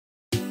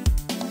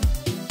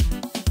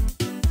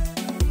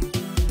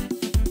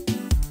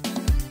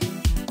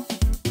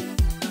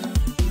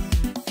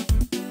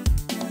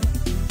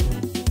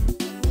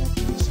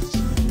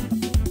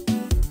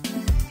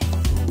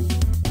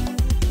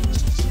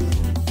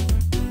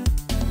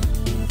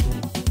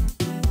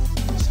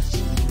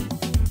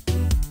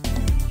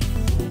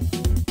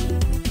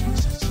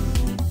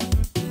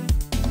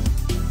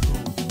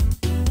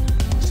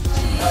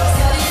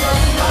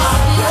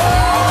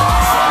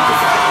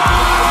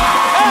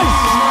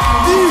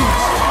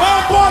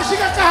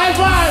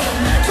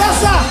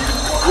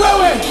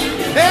Wewe.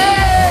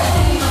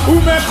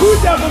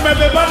 Umekuja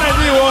mmebebana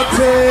nyi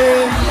wote.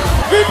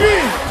 Vipi?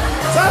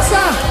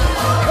 Sasa.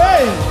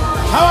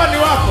 Hawa ni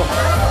wako.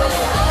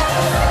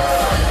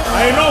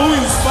 I know who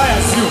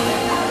inspires you.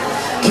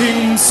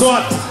 King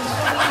Swat.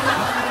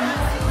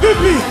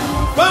 Vipi?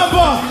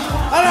 Mambo.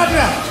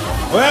 Anadra.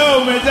 Wewe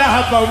umejaa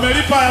hapa,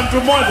 umelipa ya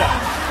mtu mmoja.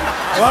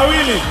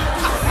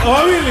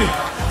 Wawili.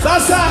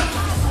 Sasa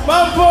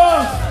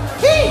mambo.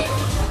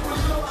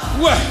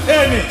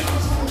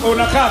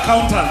 Unakaa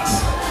accountant.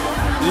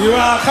 You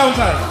are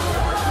accountant.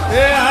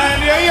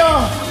 Ndio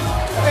hiyo.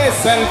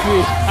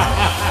 Selfie.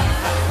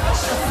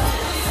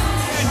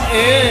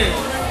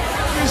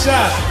 Kisha.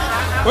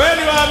 Wewe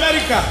ni wa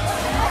America.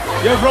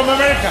 You're from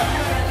America.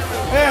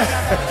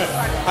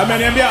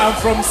 Ameniambia I'm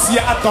from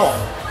Seattle.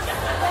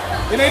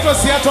 Inaitwa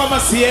Seattle ama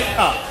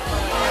Seattle?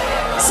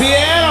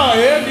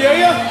 Seattle, ndio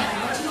hiyo.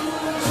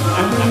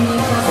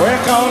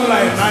 Weka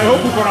online. I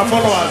hope uko na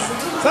followers.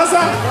 Sasa,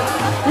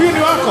 huyu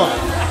ni wako.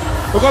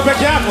 Uko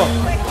peke yako.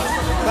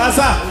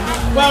 Sasa,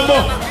 mambo.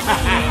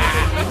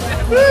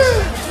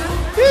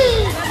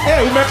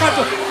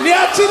 Umekata.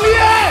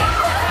 Niachilie.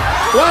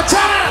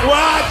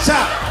 Wacha.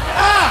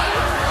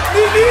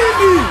 Ni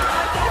nini?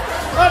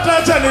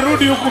 Acha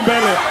nirudi huku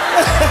mbele.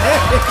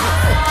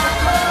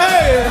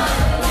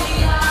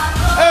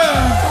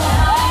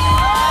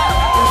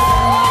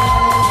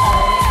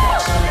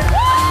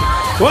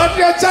 What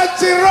your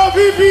Churchill Raw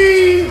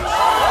bibi?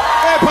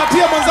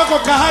 Patia mwenzako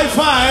ka high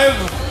five.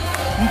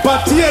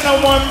 Mpatie na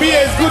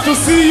umwambie it's good to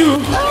see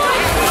you.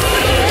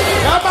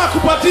 Kama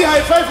kupatia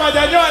high five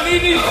hajanyoa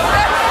nini?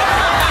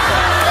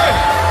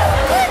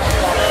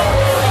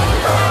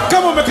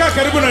 Kama umekaa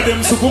karibu na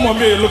dem supu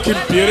mwambie you're looking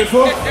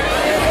beautiful.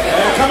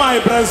 Kama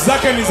eyebrows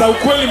zake ni za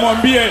ukweli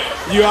mwambie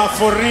you are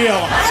for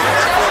real.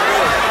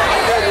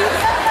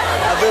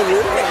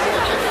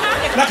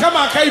 Na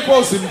kama akaipo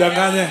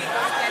usimdanganye.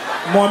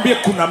 Mwambie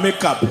kuna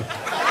makeup.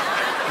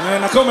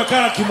 Na kama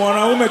umekaa na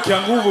kimwanaume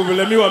kia nguvu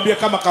vile mimi waambie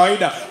kama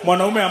kawaida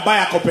mwanaume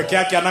ambaye ako peke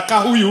yake anakaa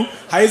huyu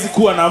haizi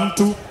kuwa na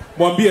mtu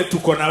mwambie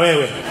tuko na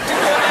wewe.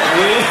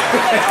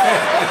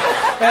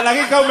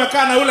 Lakini kama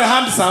umekaa na ule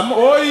handsome,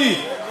 oi,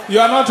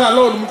 you are not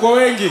alone, mko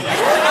wengi.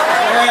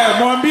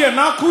 Mwambie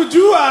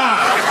nakujua.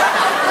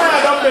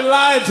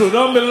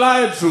 Don't be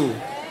lied to.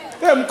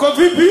 Mko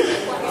vipi?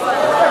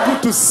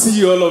 Good to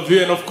see all of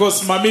you, and of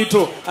course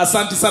Mamito,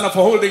 asante sana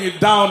for holding it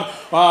down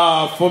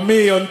for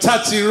me on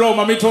Churchill Raw.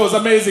 Mamito was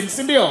amazing,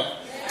 sindio?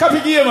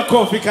 Kapigie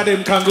makofi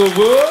kadem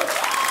kanguvu.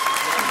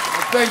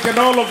 Thank you, and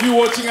all of you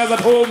watching us at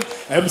home.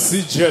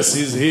 MC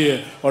Jesse is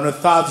here on a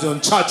Thursday on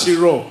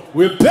Churchill Raw.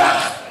 We're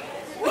back.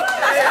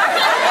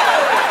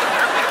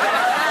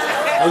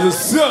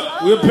 What's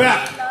up? We're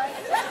back.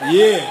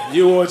 Yeah,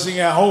 you're watching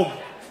at home.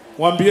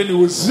 Wambieni,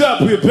 what's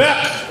up? We're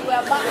back.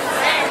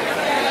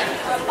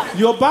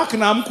 You're back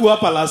na mku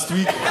hapa last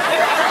week.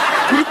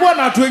 Kulikuwa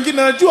na watu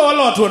wengine najua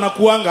wale watu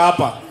wanakuanga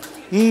hapa.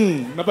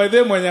 Na by the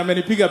way mwenye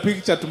amenipiga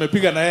picture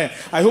tumepiga na yeye.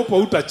 I hope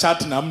uta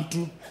chat na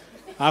mtu.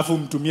 Alafu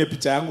mtumie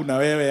picha yangu na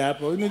wewe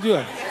hapo.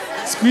 Unajua?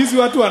 Siku hizi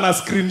watu wana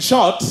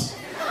screenshot.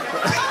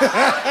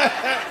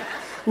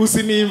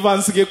 Usini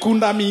Evans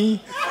gekunda mi.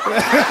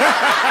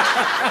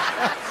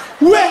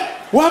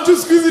 Watu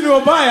siku hizi ni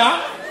wabaya.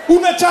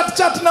 Una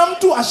chat na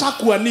mtu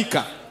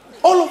ashakuanika.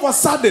 All of a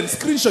sudden,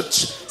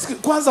 screenshot.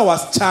 Kwanza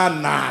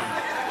wasichana.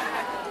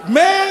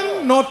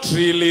 Men, not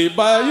really.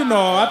 But you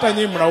know, hata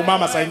nyinyi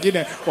mnaumama saa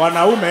nyingine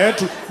wanaume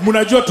yetu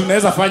mnajua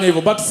tunaweza fanya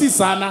hivyo, but si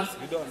sana.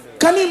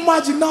 Can you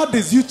imagine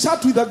nowadays you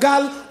chat with a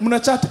girl, mna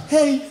chat,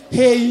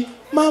 hey,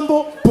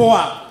 mambo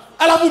poa.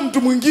 Alafu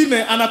mtu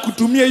mwingine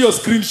anakutumia hiyo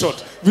screenshot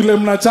vile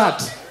mna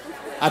chat.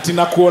 Ati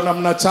nakuona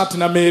mna chat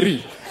na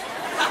Mary.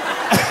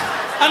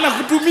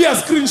 Anakutumia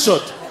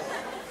screenshot.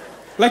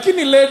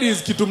 Lakini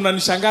ladies kitu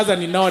mnanishangaza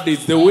ni nowadays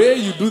the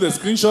way you do the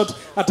screenshot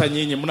hata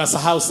nyinyi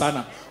mnasahau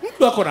sana.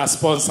 Mtu wako na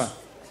sponsor.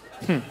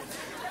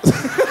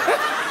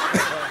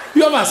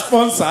 You have a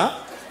sponsor,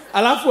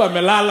 alafu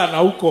amelala na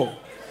huko.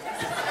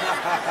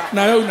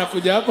 Na wewe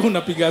unakuja hapo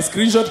unapiga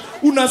screenshot,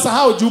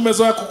 unasahau juu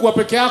umezoea kukua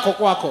peke yako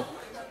kwako.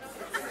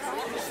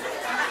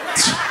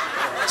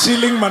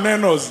 Chilling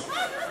manenos.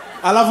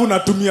 Alafu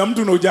unatumia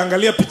mtu na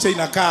ujaangalia picha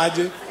inakaa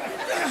aje.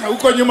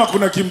 Huko nyuma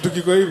kuna kimtu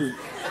kiko hivi.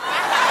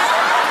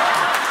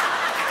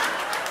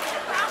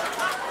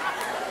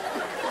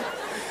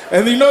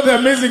 And you know the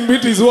amazing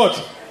bit is what?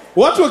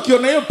 Watu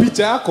wakiona hiyo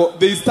picha yako,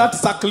 they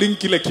start circling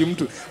kile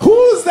kimtu.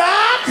 Who's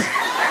that?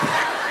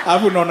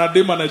 Hapo unaona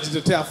dema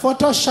anajitetea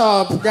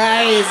Photoshop,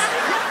 guys.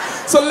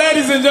 So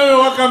ladies and gentlemen,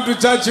 welcome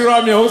to Churchill Raw.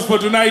 I'm your host for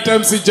tonight,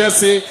 MC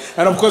Jesse.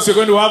 And of course, you're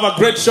going to have a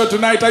great show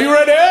tonight. Are you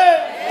ready?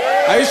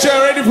 Yeah. Are you sure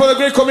you're ready for the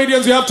great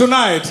comedians we have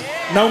tonight?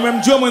 Yeah. Na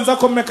umemjua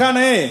mwenzako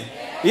mmekana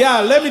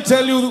Yeah, let me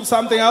tell you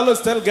something. I always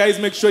tell guys,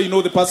 make sure you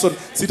know the person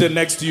sitting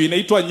next to you.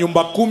 Inaitwa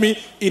Nyumba Kumi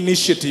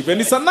Initiative.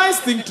 And it's a nice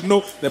thing to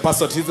know the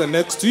person sitting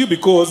next to you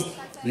because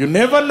you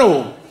never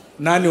know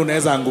nani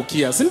unaweza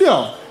angukia. Si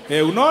ndio?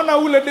 Unaona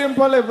ule dem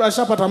pale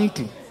ashapata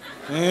mtu.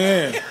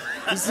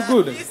 It's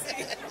good.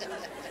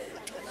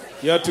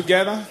 You're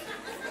together?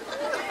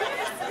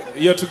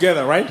 You're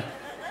together, right?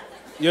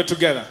 You're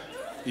together.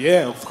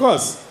 Yeah, of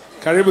course.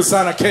 Karibu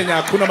sana Kenya,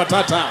 hakuna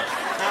matata.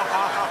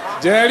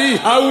 Jerry,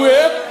 hawe?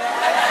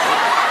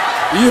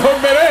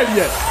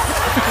 Ihomerelie.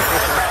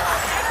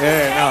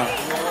 Yeah, no.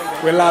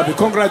 We love you.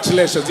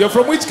 Congratulations. You're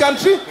from which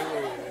country?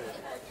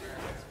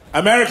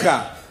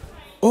 America.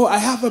 Oh, I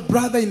have a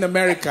brother in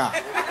America.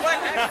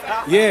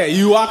 Yeah,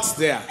 he works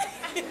there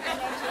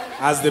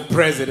as the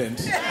president.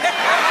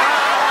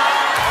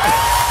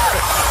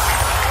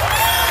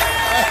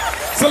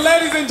 So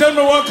ladies and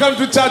gentlemen, welcome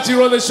to Churchill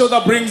Raw, the show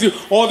that brings you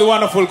all the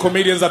wonderful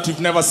comedians that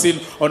you've never seen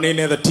on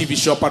any other TV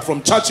show apart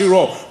from Churchill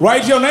Raw.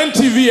 Right here on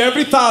NTV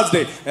every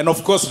Thursday. And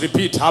of course,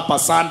 repeat, Hapa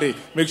Sunday.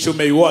 Make sure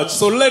you watch.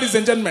 So ladies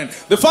and gentlemen,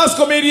 the first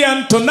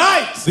comedian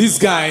tonight. This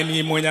guy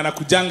ni mwenye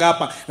anakujanga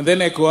hapa. And then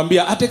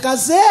ekuambia,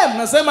 Atekazem.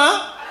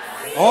 Nasema?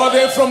 All the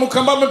way from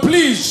Ukambame,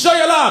 please show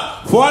your love.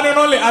 For one and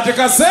only,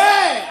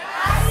 Atekazem.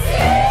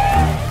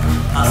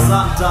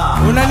 Asanta.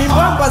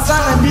 Unanibamba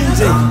sana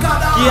binje.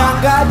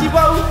 Kiangaji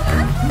bau.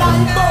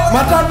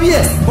 Matabie.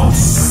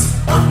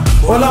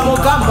 Ola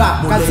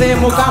mokamba, kaze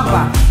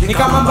mokamba. Ni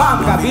kama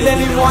mbanga, vile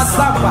ni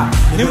mwasamba.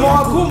 Ni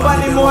mwakumba,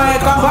 ni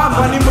mwaeka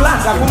mbamba. Ni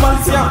mlanda,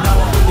 kumalisia.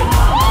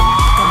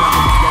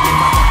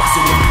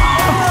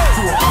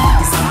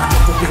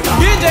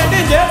 DJ.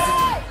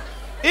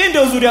 Hii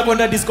ndio uzuri ya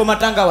kwenda disco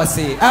matanga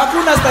wasee.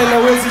 Hakuna style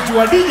hawezi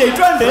jua. DJ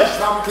twende.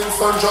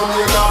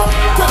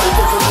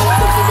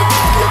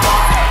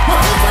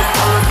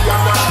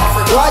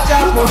 Wacha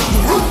hapo.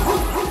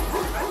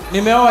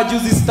 Nimeoa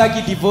juzi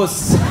sitaki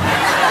divorce.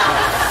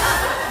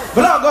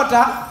 Bro,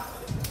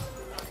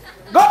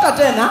 Gota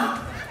tena.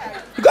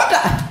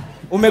 Gota.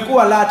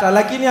 Umekuwa lata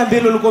lakini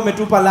ambilo ulikuwa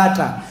umetupa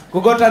lata.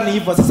 Kugota ni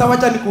hivyo. Sasa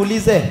wacha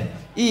nikuulize.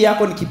 Hii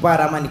yako ni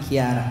kipara ama ni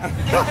kiara?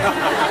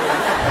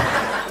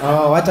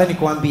 Oh, wacha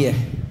nikuambie.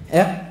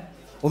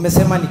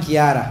 Umesema ni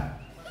kiara.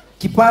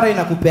 Kipara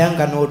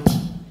inakupeanga noti.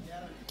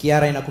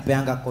 Kiara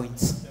inakupeanga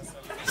coins.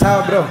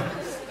 Sawa bro.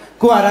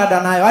 Kuwa rada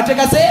nayo.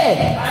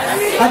 Atekase.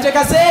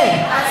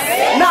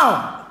 Now,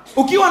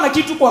 ukiwa na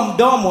kitu kwa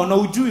mdomo na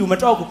ujui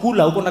umetoka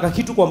kukula, uko na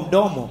kitu kwa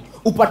mdomo,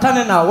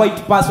 upatane na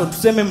white person,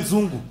 tuseme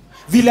mzungu.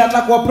 Vile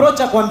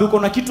atakuapproach akwambia uko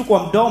na kitu kwa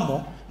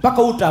mdomo,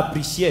 mpaka uta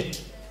appreciate.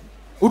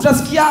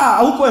 Utasikia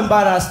hauko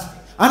embarrassed.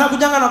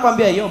 Anakujanga na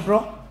kwambia, "Yo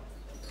bro,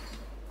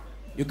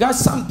 you got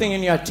something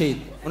in your teeth."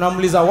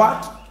 Unamuuliza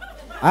what?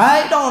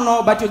 "I don't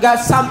know, but you got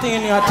something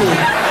in your teeth."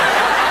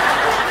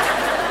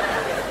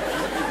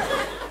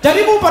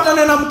 Jaribu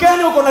upatane na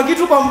mkeni uko na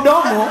kitu kwa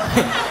mdomo.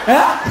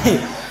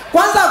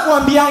 Kwanza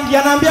akuambiangi,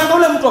 anaambianga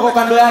ule mtu wako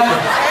kando yake.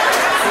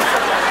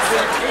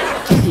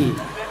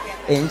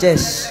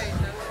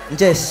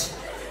 Njesh.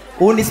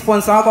 Uni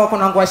sponsor wako wako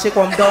na ngwashe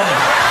kwa mdomo.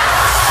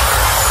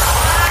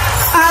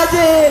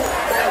 Aje.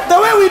 The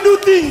way we do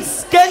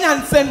things,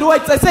 Kenyans and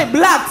whites, I say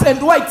blacks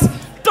and whites,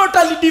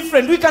 totally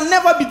different. We can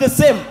never be the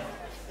same.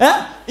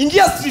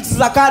 Ingia streets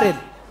za Karen.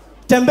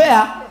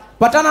 Tembea,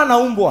 patana na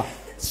umbwa.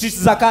 Streets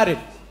za Karen.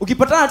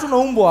 Ukipatana tu na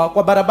umbwa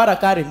kwa barabara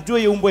Karen, jua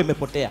hiyo umbwa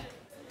imepotea.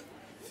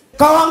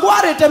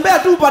 Kawangware, tembea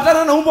tu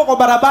upatana na umbwa kwa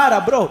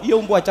barabara, bro, hiyo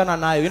umbwa achana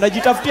nayo.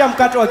 Inajitafutia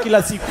mkate wa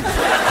kila siku.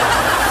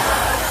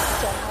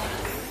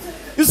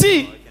 You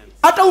see,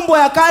 hata umbwa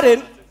ya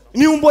Karen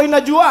ni umbwa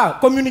inajua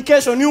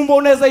communication, ni umbwa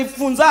unaweza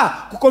ifunza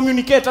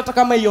kucommunicate hata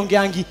kama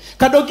iongeangi.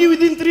 Kadogi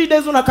within 3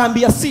 days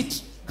unakaambia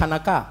sit,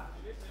 kanakaa.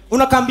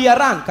 Unakaambia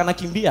run,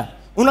 kanakimbia.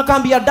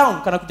 Unakaambia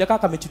down, kanakuja kaka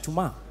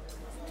kamechuchumaa.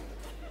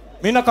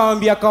 Mimi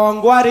nakamwambia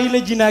Kawangware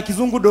ile jina ya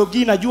kizungu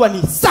dogi najua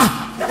ni sa.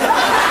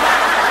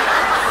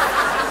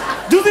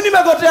 Juzi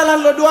nimegotea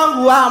landlord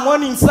wangu,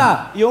 morning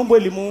sa. Hiyo mbwa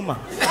ilimuuma.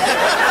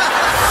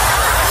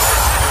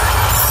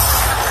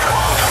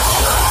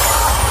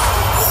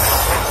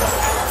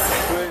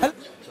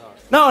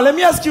 Now let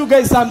me ask you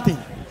guys something.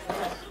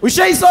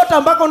 Ushaisota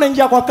ambako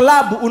unaingia kwa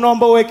club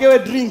unaomba uwekewe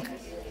drink.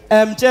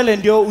 Mchele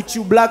ndio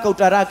uchiu black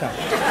utaraka.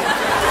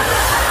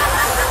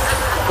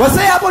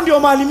 Wasee hapo ndio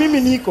mahali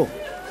mimi niko.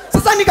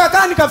 Sasa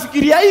nikakaa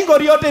nikafikiria hii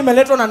ngori yote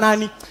imeletwa na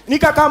nani?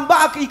 Nikakam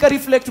back,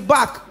 ika-reflect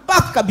back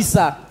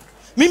kabisa.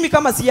 Mimi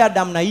kama si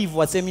Adam na hivyo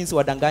wasee mimi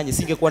siwadanganye,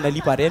 singekuwa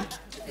nalipa rent.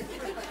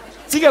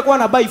 Singekuwa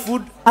na buy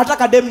food, hata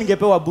kadem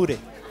ningepewa bure.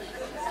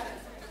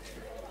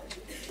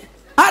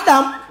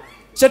 Adam,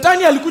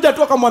 shetani alikuja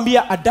tu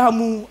akamwambia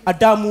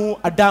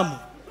Adamu.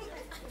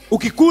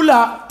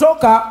 Ukikula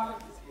toka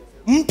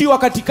mti wa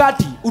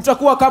katikati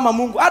utakuwa kama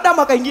Mungu. Adam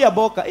akaingia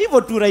boka.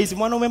 Hivyo tu rahisi,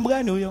 mwanaume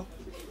mgani huyo?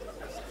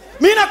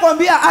 Mimi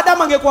nakwambia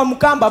Adam angekuwa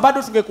mkamba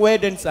bado tungekuwa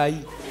Eden saa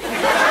hii.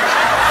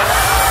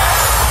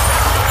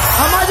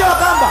 Amaje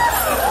wakamba.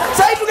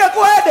 Saa hii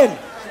tungekuwa Eden.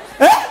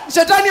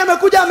 Shetani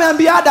amekuja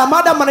ameambia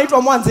Adam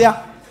anaitwa Mwanzea.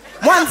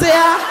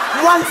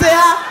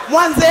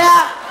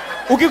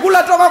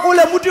 Ukikula toka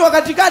kule mti wa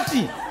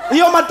katikati,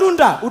 hiyo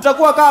matunda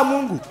utakuwa kama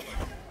Mungu.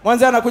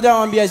 Mwanzea anakuja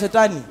anamwambia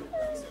Shetani,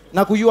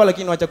 nakujua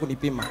lakini wacha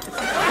kunipima.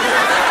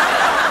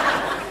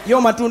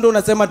 Hiyo matunda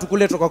unasema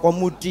tukule toka kwa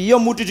mti. Hiyo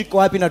mti tiko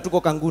wapi na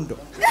tuko Kangundo?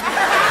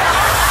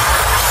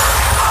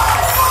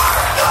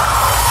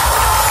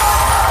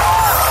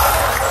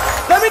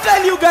 Let me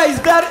tell you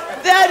guys that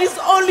There is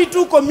only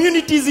 2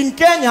 communities in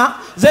Kenya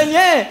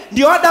zenye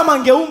ndio Adam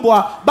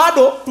angeumbwa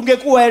bado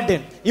tungekuwa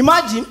Eden.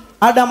 Imagine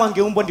Adam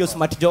angeumbwa ndio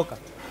smart joker.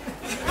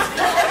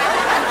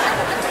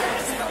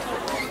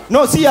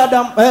 No, si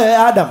Adam,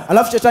 Adam.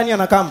 Alafu shetani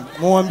anakam,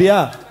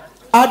 muambia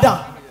Adam.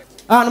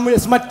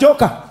 Smart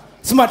joker.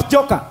 Smart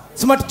joker.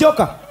 Smart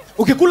joker.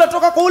 Ukikula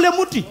toka kwa ule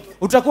mti,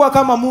 utakuwa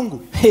kama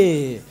Mungu.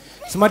 Hey.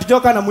 Smart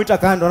joker anamuita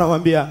kando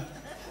anamwambia,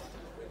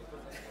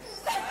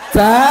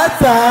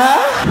 "Tata,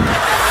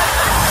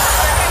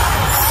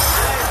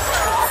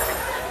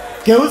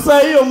 keusa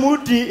hiyo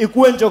mti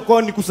ikuwe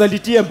njokoni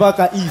kusalitie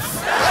mpaka Eve."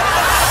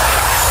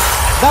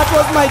 That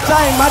was my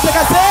time.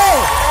 Mateka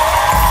say.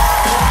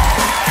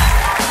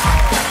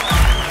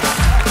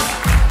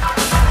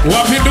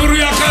 Wapinduru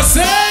ya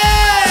kase.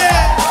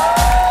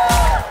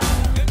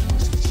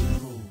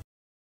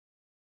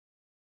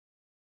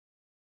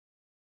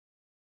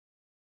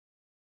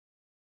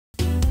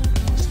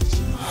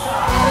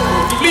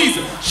 Please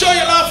show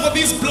your love for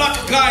this black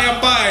guy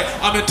ambaye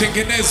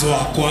ametengenezwa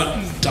kwa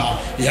nta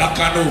ya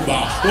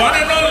Kanuba. One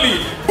and only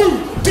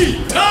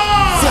Butita.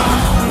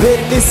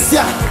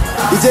 Benicia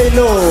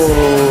Ijelo.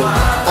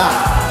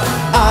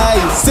 I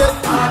said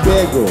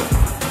Bego.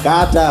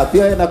 Kata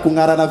pia na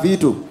kungara na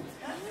vitu.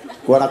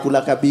 Kwa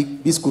nakula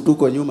biskuit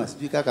huko nyuma.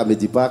 Sijui kaka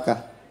amejipaka.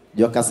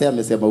 Jua kase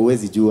amesema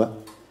uwezi jua.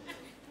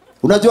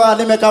 Unajua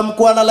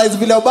nimekamkuwa analyze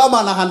vile Obama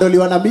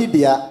anahandoliwa na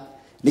media.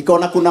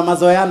 Nikaona kuna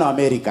mazoeano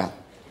Amerika.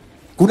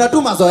 Kuna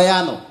tu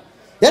mazoeano.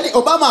 Yaani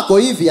Obama ako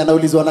hivi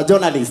anaulizwa na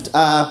journalist.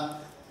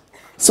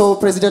 So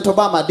President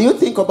Obama, do you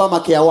think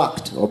Obamacare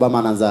worked? Obama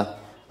anaanza,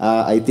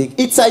 I think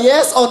it's a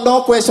yes or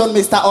no question,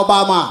 Mr.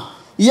 Obama.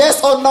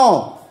 Yes or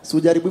no?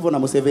 Sujaribu hivyo na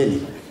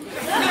Museveni.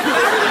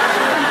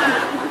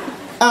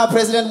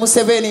 President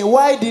Museveni,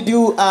 why did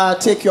you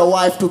take your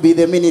wife to be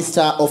the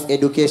Minister of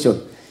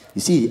Education?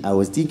 You see, I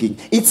was thinking,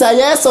 it's a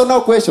yes or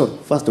no question.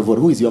 First of all,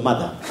 who is your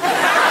mother?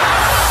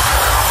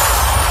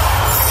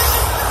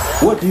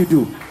 What do you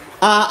do?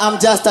 I'm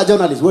just a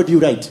journalist. What do you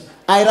write?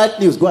 I write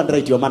news. Go and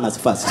write your manners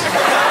first.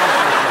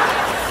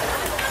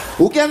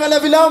 Ukiangalia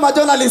vile hao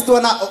majournalist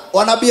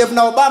wana behave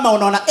na Obama,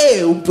 unaona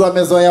mtu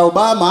amezoea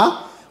Obama,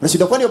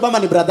 unashinda kwani Obama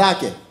ni brother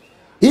yake.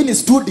 Hii ni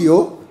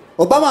studio,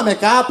 Obama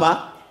amekaa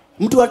hapa,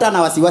 mtu hata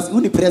ana wasiwasi,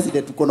 huyu ni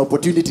president, uko na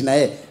opportunity na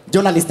yeye,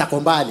 journalist ako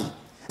mbali.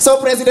 So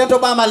President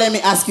Obama, let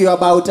me ask you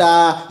about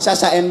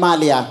Shasha and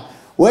Malia.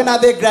 When are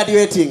they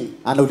graduating?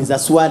 Anauliza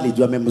swali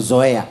juu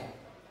amemzoea.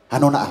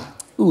 Anaona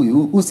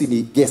huyu usi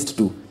ni guest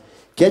tu.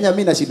 Kenya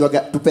mimi nashindwaga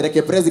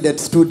tupeleke president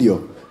studio.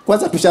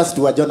 Kwanza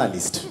tushastua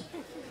journalist.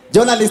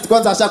 Journalist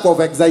kwanza ashakuwa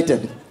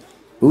overexcited.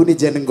 Huyu ni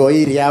Jen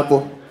Ngoiri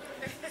hapo.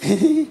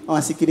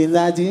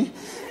 Wasikilizaji,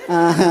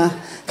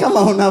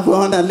 kama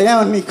unavyoona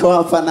leo niko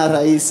hapa na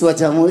rais wa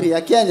Jamhuri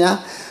ya Kenya.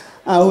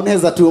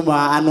 Unaweza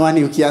tuma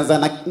anwani ukianza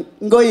na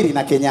Ngoiri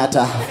na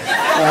Kenyatta.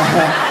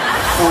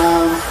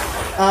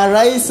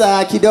 Rais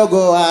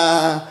kidogo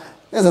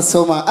naweza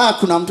soma.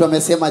 Kuna mtu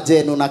amesema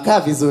Jen unakaa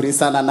vizuri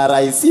sana na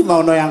rais. Si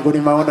maono yangu, ni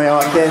maono ya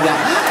Wakenya.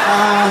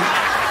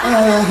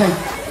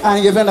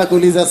 Ningependa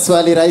kuuliza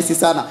swali rahisi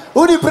sana.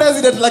 Huyu ni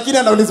president lakini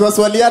anaulizwa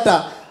swali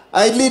hata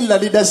I lead la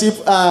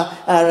leadership.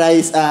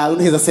 Rais,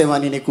 unaweza sema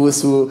nini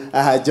kuhusu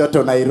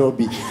joto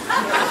Nairobi?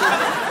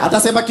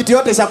 Atasema kitu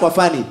yote ishakuwa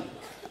funny.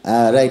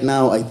 Right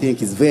now I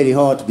think it's very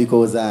hot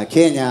because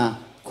Kenya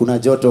kuna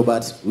joto,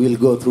 but we'll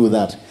go through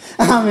that.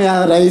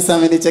 Rais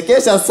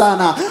amenichekesha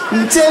sana.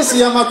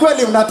 Mcheshi ama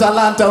kweli una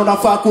talanta,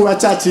 unafaa kuwa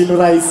Churchill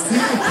rais.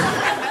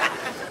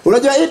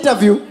 Unajua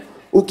interview,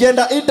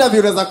 ukienda interview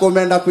unaweza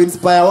kuenda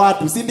kuinspire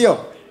watu, si ndio?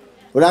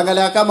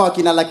 Unaangalia kama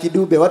wakina Lucky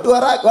Dube, watu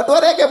wa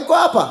rege mko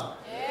hapa?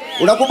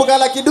 Unakumbuka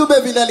Lucky Dube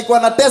vile alikuwa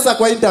anatesa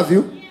kwa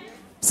interview?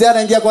 Msee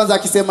anaingia kwanza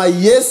akisema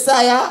yes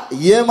sir,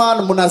 yeah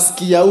man,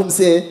 mnasikia huyu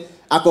msee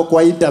ako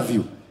kwa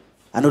interview.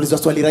 Anaulizwa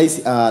swali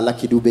rahisi,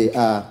 Lucky Dube,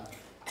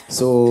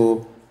 so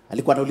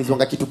alikuwa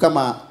anaulizwa kitu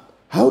kama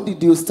how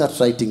did you start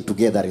writing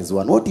together as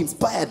one? What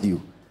inspired you?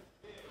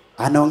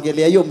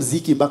 Anaongelea hiyo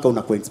muziki mpaka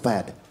unakuwa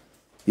inspired.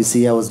 You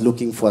see, I was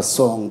looking for a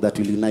song that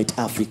will unite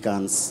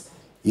Africans,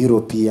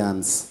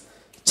 Europeans,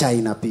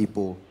 China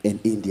people, and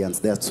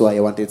Indians. That's why I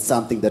wanted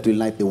something that will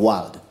unite the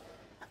world.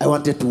 I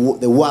wanted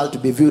the world to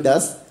be viewed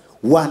as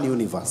one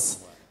universe.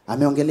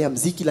 Ameongelea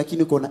muziki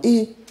lakini uko na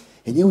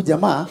yenyewe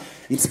jamaa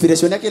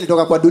inspiration yake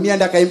ilitoka kwa dunia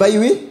ndio akaimba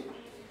hivi.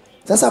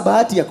 Sasa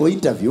bahati yako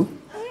interview,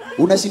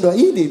 unashindwa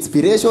hii ni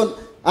inspiration.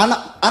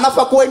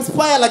 Anafaa kuwa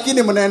inspire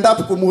lakini mnaenda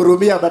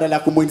kumhurumia badala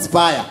ya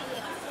kuminspire.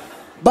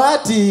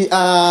 Bahati,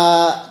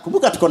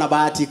 kumbuka tuko na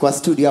Bahati kwa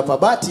studio hapa.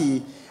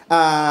 Bahati,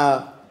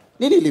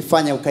 nini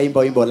ilifanya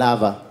ukaimba wimbo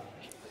Lava?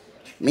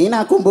 Mimi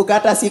nakumbuka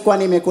hata sikuwa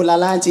nimekula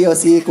lunch hiyo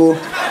siku.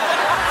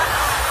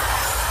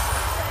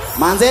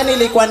 Manzeni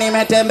nilikuwa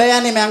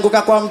nimetembea,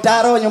 nimeanguka kwa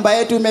mtaro, nyumba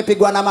yetu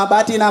imepigwa na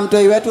mabati na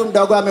mtoi wetu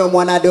mdogo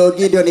ameumwa na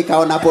dogi, ndio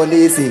nikaona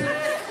polisi.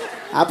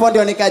 Hapo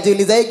ndio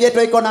nikajiuliza hii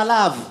ghetto iko na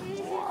love.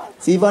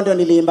 Si hivyo ndio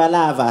niliimba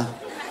Lava.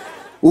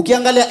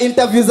 Ukiangalia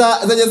interviews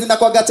zenye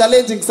zinakuwa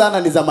challenging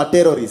sana ni za ma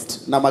terrorist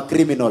na ma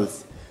criminals.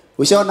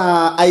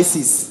 Ushaona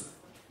ISIS.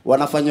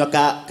 wanafanywa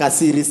ka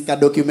series ka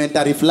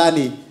documentary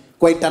fulani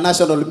kwa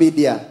international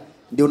media,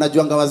 ndio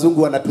unajuanga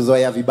wazungu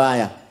wanatuzoea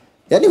vibaya.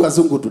 Yaani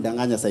wazungu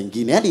tudanganya saa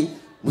nyingine. Yaani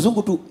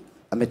mzungu tu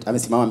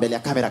amesimama mbele ya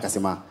kamera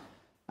akasema,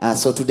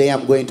 so today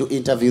I'm going to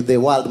interview the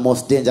world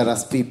most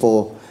dangerous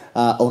people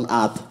on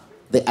earth,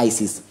 the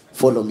ISIS.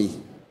 Follow me.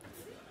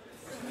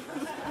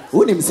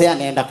 Huyu ni msee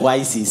anaenda kwa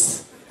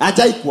ISIS.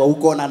 Hajai kuwa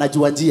huko na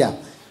anajua njia.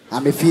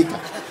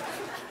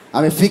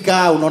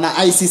 Amefika,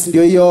 unaona ISIS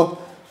ndio hiyo,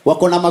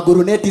 wako na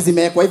maguruneti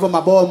zimewekwa hivyo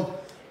mabomu.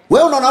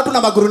 Wewe unaona watu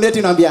na maguruneti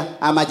unaambia,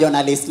 I'm a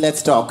journalist,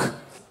 let's talk.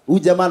 Huyu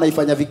jamaa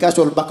anaifanya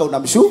vikashol mpaka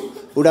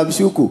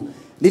unamshuku.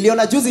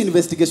 Niliona juzi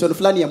investigation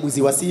fulani ya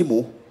mwizi wa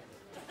simu.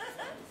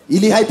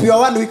 Ili hype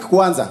 1 week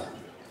kwanza.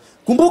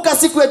 Kumbuka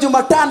siku ya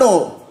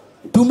Jumatano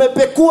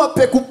tumepekua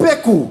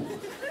peku.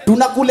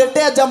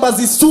 Tunakuletea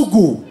jambazi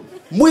sugu,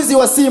 mwizi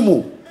wa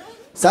simu.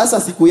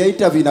 Sasa siku ya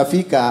interview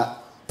inafika,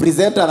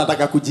 presenter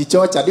anataka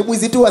kujichocha. Ni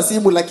mwizi tu wa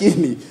simu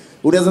lakini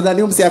unaweza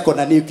dhani mse yako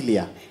na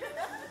nuclear.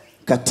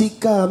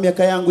 Katika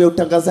miaka yangu ya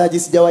utangazaji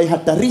sijawahi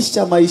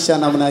hatarisha maisha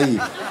namna hii.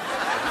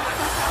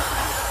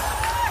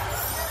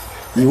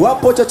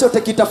 Iwapo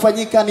chochote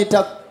kitafanyika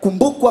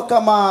nitakumbukwa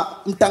kama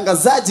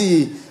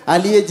mtangazaji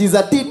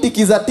aliyejizatiti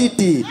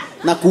kizatiti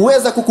na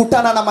kuweza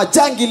kukutana na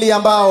majangili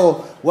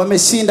ambao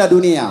wameshinda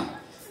dunia.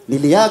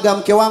 Niliaga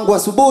mke wangu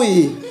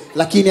asubuhi,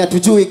 lakini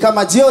hatujui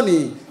kama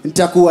jioni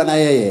nitakuwa na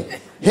yeye.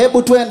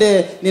 Hebu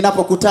twende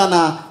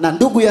ninapokutana na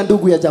ndugu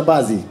ya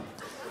jambazi.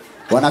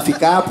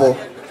 Wanafika hapo,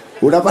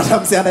 unapata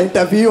mse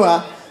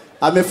anainterviewa,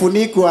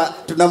 amefunikwa,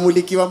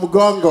 tunamulikiwa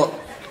mgongo.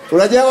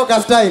 Unajua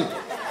kwa style,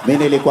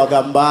 mimi nilikuwa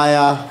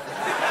gambaya.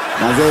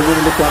 Na mimi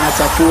nilikuwa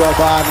nachakua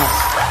bana.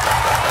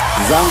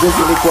 Zangu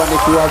zilikuwa ni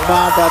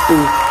kuamada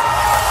tu.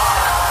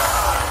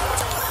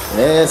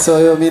 So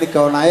hiyo mimi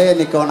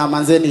nikaona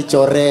manze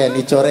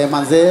nichore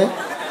manze.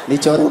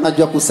 Nichore,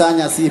 unajua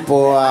kusanya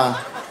sipo.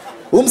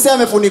 Umse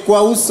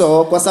amefunikwa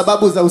uso kwa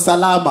sababu za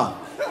usalama.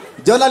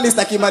 Journalist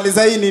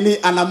akimaliza hii nini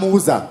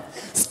anamuuza.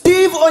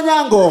 Steve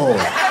Onyango,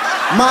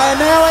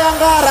 maeneo ya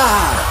Ngara.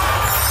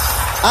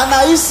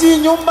 Anaishi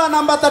nyumba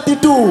namba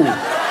 32.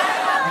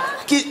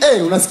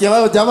 Unasikia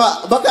wao jamaa,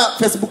 mpaka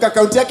Facebook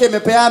account yake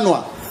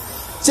imepeanwa.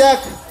 Check.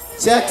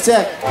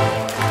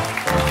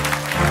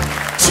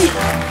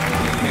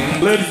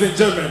 Ladies and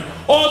gentlemen,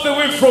 all the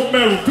way from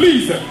Meru,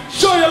 please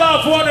show your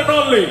love for one and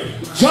only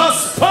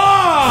Jasper.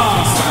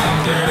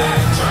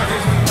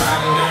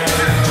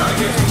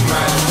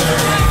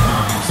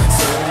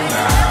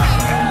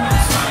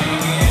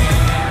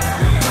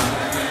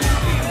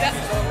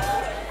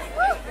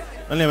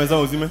 Nani ameza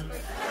uzime?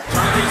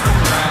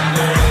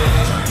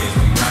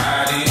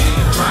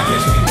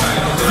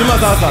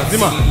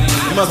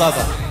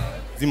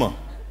 Zima.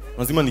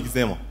 Lazima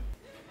nikisema.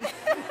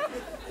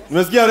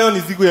 Nimesikia leo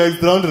ni siku ya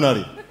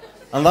extraordinary.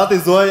 And that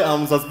is why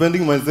I'm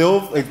suspending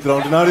myself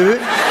extraordinarily.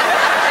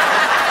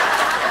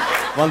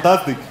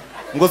 Fantastic.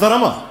 Mko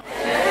salama?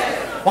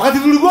 Wakati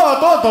tulikuwa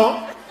watoto,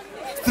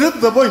 straight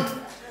to the point.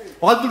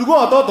 Wakati tulikuwa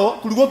watoto,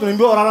 tulikuwa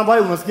tunaimbiwa rara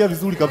mbaya, unasikia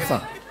vizuri kabisa.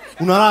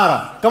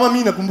 Unarara. Kama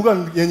mimi nakumbuka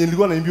yenye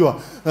nilikuwa naimbiwa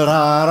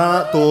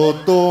rara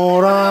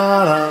toto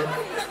rara.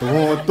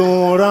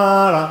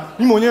 Totorara.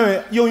 Mimi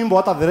mwenyewe hiyo wimbo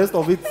hata the rest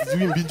of it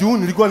sijui mbiju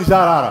nilikuwa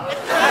nisharara.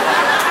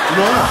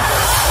 Unaona?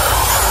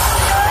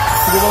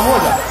 Tuko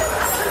pamoja.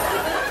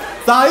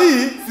 Saa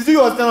hii sijui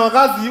wasichana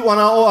wakazi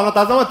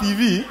wanatazama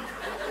TV.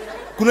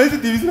 Kuna hizi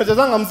TV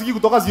zinachezanga muziki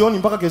kutoka jioni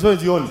mpaka kesho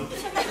jioni.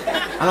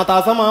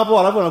 Anatazama hapo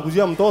alafu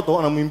anakujia mtoto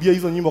anamwimbia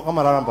hizo nyimbo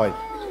kama rara mbai.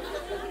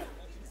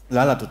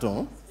 Lala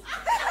toto.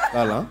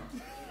 Lala.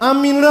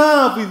 I'm in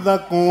love with the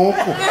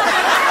coco.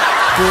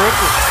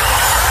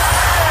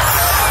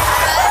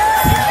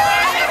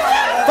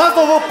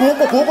 Sasa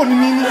koko ni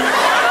nini?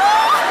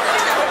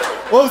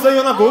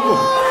 Usaiona koko?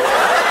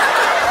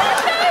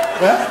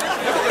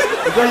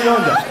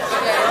 Usaiona?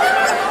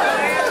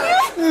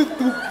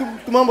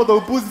 Tumambo ta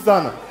upuzi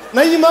sana.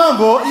 Na hii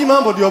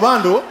mambo ndio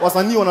bando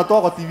wasanii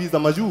wanatoa kwa TV za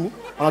majuu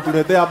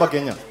wanatuletea hapa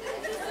Kenya.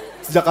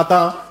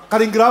 Sijakataa.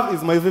 Karen Graf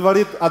is my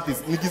favorite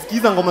artist.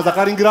 Nikisikiza ngoma za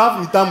Karen Graf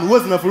ni tamu. Huwa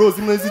zina flow,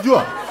 si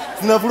mnazijua?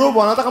 Zina flow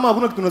bwana, hata kama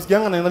hakuna kitu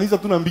tunasikianga na inanisha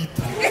tu na beat.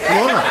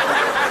 Unaona?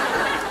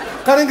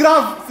 Karen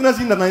Graf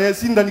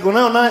sina niko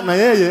nayo na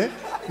yeye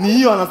ni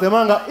hiyo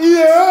anasemanga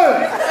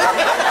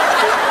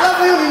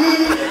sasa hiyo ni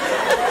nini?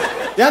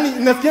 Yaani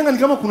nasikianga ni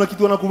kama kuna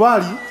kitu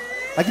anakubali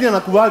lakini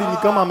anakubali ni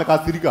kama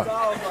amekasirika.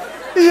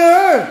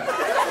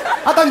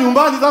 Hata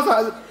nyumbani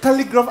sasa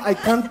Calligraph, I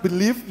can't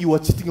believe you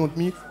are cheating on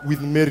me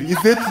with Mary. Is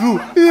that true?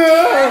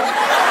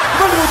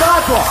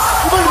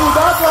 Mbona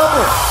mudatwa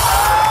hapo?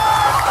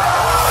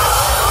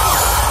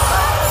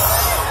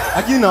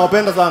 Lakini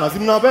nawapenda sana. Si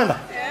mnawapenda?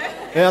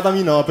 Hata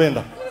mimi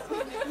nawapenda.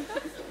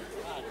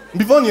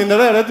 Before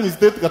niendelee, let me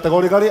state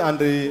categorically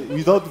and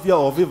without fear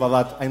of favor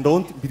that I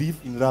don't believe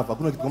in love.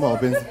 Hakuna kitu kama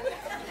mapenzi.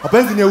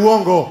 Mapenzi ni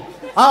uongo.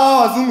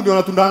 Wazungu ndio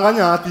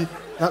wanatundanganya ati.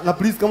 Na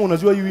please kama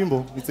unajua hii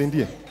wimbo,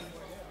 nisaidie.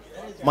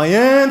 My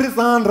hand is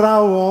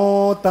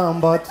underwater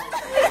but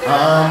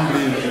I'm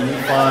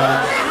breathing fine.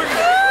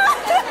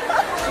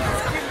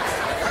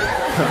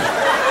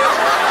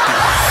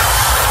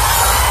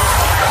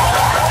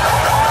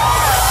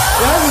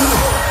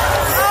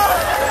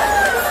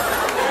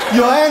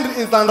 Your hand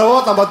is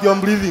underwater but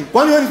you're breathing.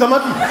 Kwani wewe ni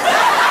samaki?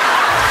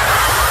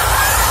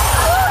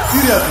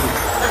 Seriously.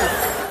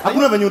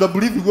 Hakuna venye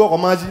utabreathe ukiwa kwa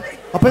maji.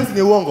 Mapenzi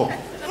ni uongo.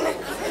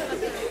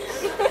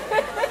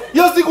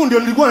 Hiyo siku ndio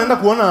nilikuwa naenda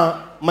kuona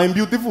My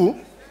Beautiful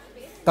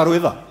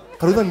Karuitha.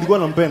 Karuitha nilikuwa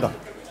nampenda.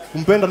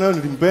 Kumpenda nayo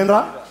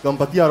nilimpenda,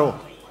 nikampatia roho.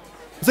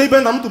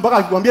 Usaipenda mtu mpaka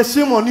akikwambia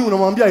shame on you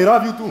unamwambia I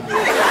love you too.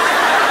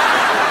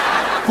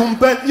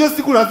 Kumpenda. Hiyo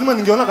siku lazima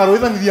ningeona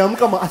Karuitha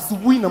niliamka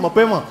asubuhi na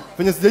mapema.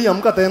 Venye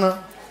sijaiamka tena.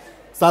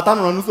 Saa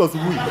 5:30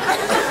 asubuhi.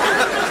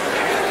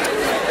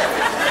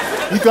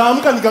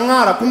 Nikaamka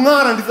nikang'ara.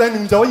 Kung'ara ndio sasa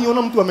nimjawahi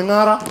ona mtu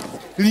ameng'ara.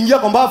 Niliingia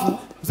kwa mbafu,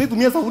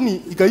 usaitumia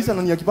sabuni ikaisha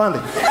na ni ya kipande.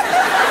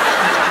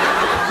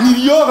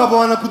 Nilioga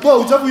bwana kutoa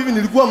uchafu hivi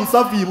nilikuwa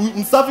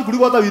msafi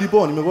kuliko hata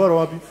wilipo nimegora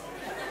wapi.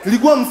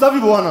 Nilikuwa msafi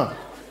bwana.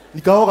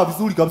 Nikaoga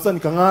vizuri kabisa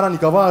nikang'ara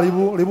nikavaa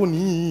lebo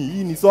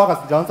hii ni soka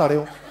sijaanza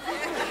leo.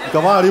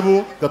 Nikavaa lebo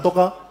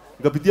nikatoka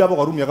nikapitia hapo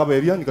kwa room ya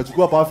Kaberia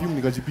nikachukua perfume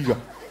nikajipiga.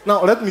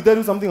 Now let me tell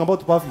you something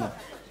about perfume.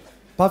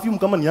 Perfume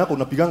kama ni yako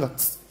unapiganga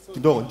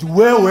kidogo. Juu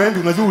wewe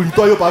ndio unajua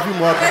ulitoa hiyo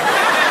perfume wapi.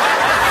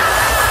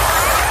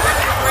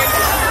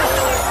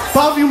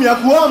 Perfume ya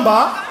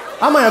kuomba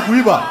ama ya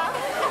kuiba.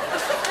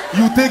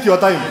 You take your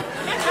time.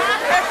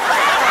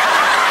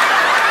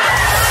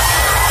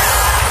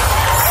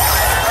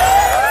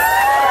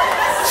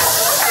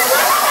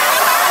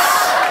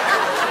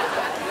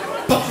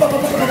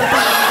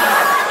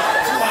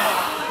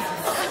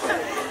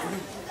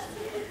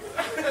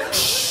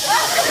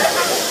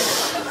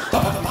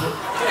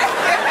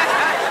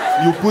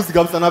 You pussy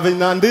kabisa na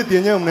venye ndeti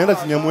yenyewe mnaenda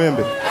chini ya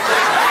mwembe.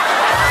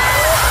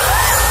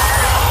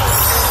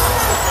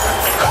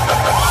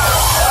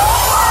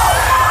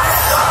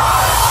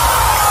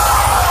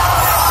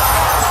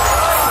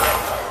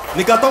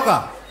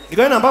 Nikatoka.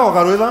 Nikaenda mpaka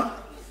Karuitha.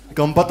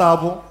 Nikampata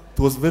hapo. It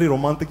was very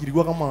romantic.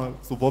 Ilikuwa kama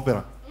soap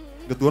opera.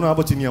 Nikatuona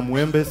hapo chini ya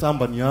mwembe,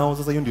 samba ni yao.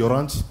 Sasa hiyo ndio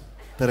ranch.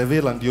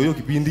 Terevela ndio hiyo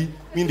kipindi.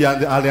 Mimi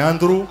ndio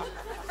Alejandro.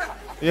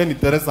 Yeye ni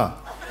Teresa.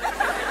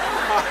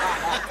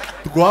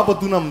 Tuko hapo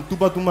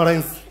tunamtupa tuma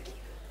lines.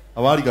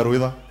 Awali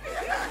Karuitha.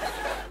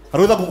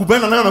 Karuitha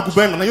kukupenda nayo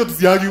nakupenda na hiyo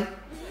tusiargue.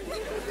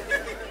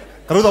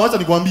 Karuitha wacha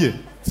nikwambie.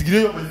 Sikilia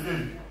hiyo.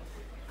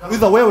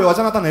 Karuitha wewe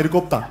wachana hata na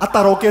helicopter.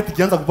 Hata rocket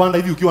ikianza kupanda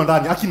hivi ukiwa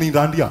ndani, aki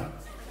inaindandia.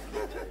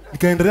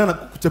 Nikaendelea na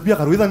kuchapia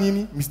Karuitha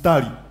nini?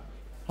 Mistari.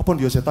 Hapo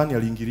ndio shetani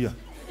aliingilia.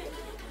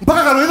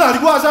 Mpaka Karuitha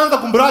alikuwa ashaanza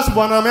kumbrush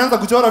bwana, ameanza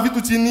kuchora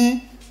vitu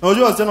chini. Na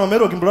unajua wasichana wa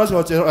Meru wakimbrush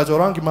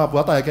wachorangi mapu,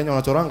 hata ya Kenya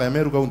wanachoranga ya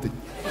Meru County.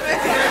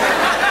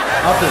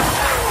 Hapo.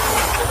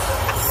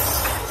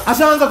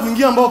 Ashaanza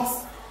kuingia box.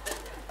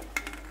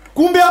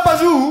 Kumbe hapa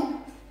juu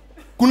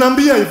kuna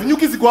mbia hivi,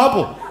 nyuki ziko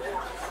hapo.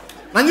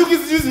 Na nyuki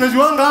sijui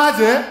zinajuanga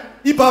aje,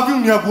 hii perfume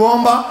ni ya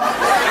kuomba.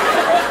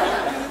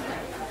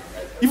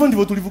 Hivyo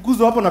ndivyo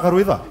tulifukuzwa hapo na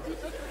Karuitha.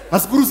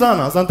 Nashukuru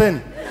sana, asanteni.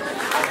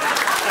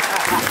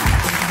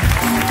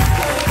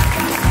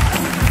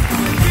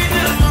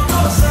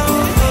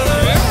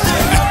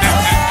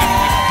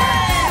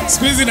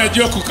 Squeeze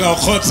najua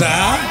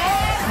kukaokota.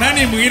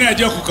 Nani mwingine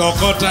anajua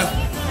kukaokota?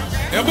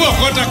 Hebu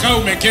okota kama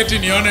umeketi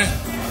nione.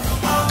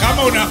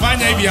 Kama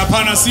unafanya hivi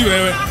hapana si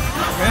wewe.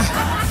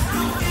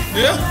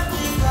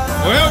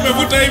 Wewe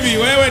umevuta hivi,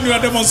 wewe ni wa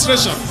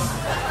demonstration.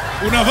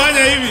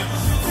 Unafanya hivi.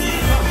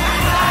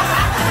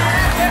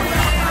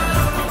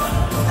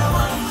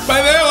 By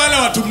the way, wale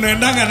watu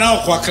mnaendanga nao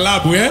kwa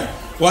klabu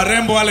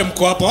warembo wale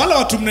mko hapo. Wale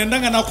watu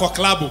mnaendanga nao kwa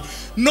klabu.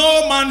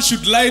 No man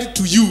should lie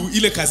to you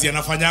ile kazi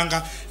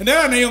anafanyanga.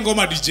 Endelea na hiyo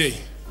ngoma DJ.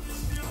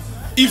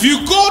 If you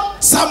go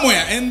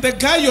somewhere and the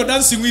guy you're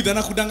dancing with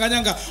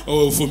anakudanganyanga,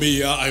 oh for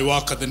me I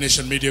work at the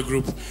Nation Media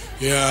Group.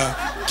 Yeah,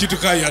 kitu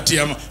kai ati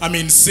I'm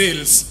in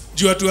sales.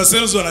 Juu watu wa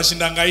sales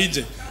wanashindanga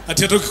nje.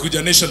 Ati hata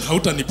ukikuja Nation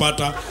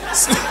hautanipata.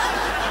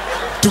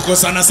 Tuko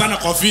sana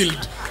kwa field.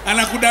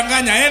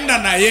 Anakudanganya, enda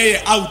na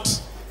yeye out.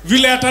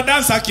 Vile ata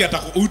dance haki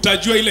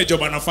utajua ile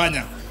job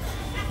anafanya.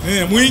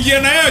 Muingie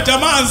na yeye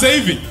jamaa anze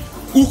hivi.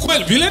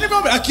 Ukweli vile ni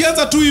mambo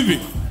akianza tu hivi.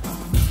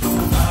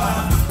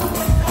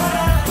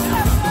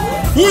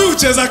 Huyu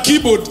ucheza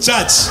keyboard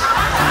church.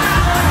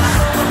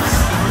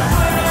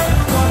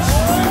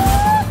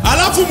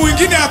 Alafu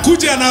mwingine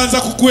akuje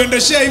anaanza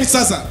kukuendeshea hivi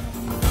sasa.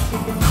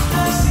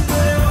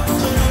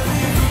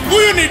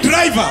 Huyu ni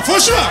driver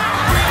for sure.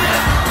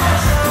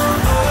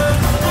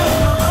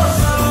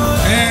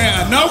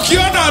 Na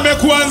ukiona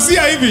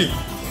amekuanzia hivi.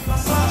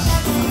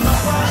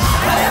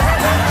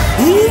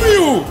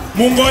 Huyu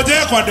mungoje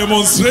kwa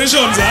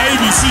demonstrations za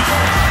IBC.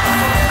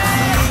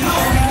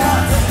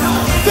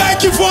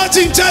 Thank you for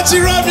watching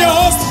Churchill Raw, your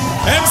host,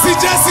 MC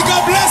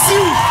Jessica, bless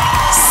you.